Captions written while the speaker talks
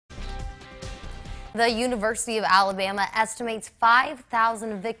The University of Alabama estimates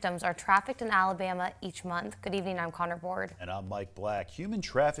 5,000 victims are trafficked in Alabama each month. Good evening, I'm Connor Board. And I'm Mike Black. Human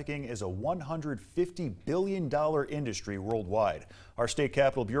trafficking is a $150 billion industry worldwide. Our State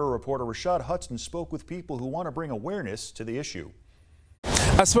Capitol Bureau reporter Rashad Hudson spoke with people who want to bring awareness to the issue.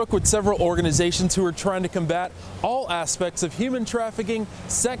 I spoke with several organizations who are trying to combat all aspects of human trafficking,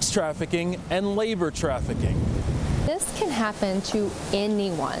 sex trafficking, and labor trafficking. This can happen to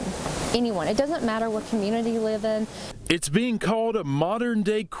anyone. It doesn't matter what community you live in. It's being called a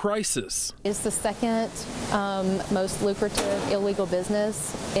modern-day crisis. It's the second most lucrative illegal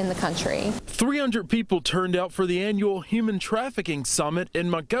business in the country. 300 people turned out for the annual Human Trafficking Summit in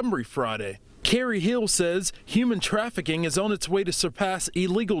Montgomery Friday. Carrie Hill says human trafficking is on its way to surpass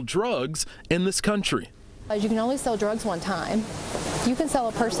illegal drugs in this country. You can only sell drugs one time. You can sell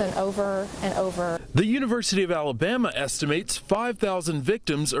a person over and over. The University of Alabama estimates 5,000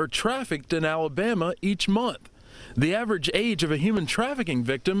 victims are trafficked in Alabama each month. The average age of a human trafficking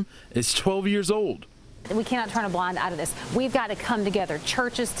victim is 12 years old. We cannot turn a blind eye to this. We've got to come together,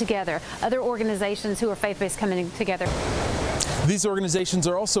 churches together, other organizations who are faith-based coming together. These organizations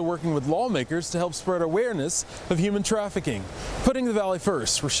are also working with lawmakers to help spread awareness of human trafficking. Putting the Valley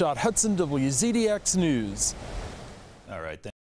first, Rashad Hudson, WZDX News. All right.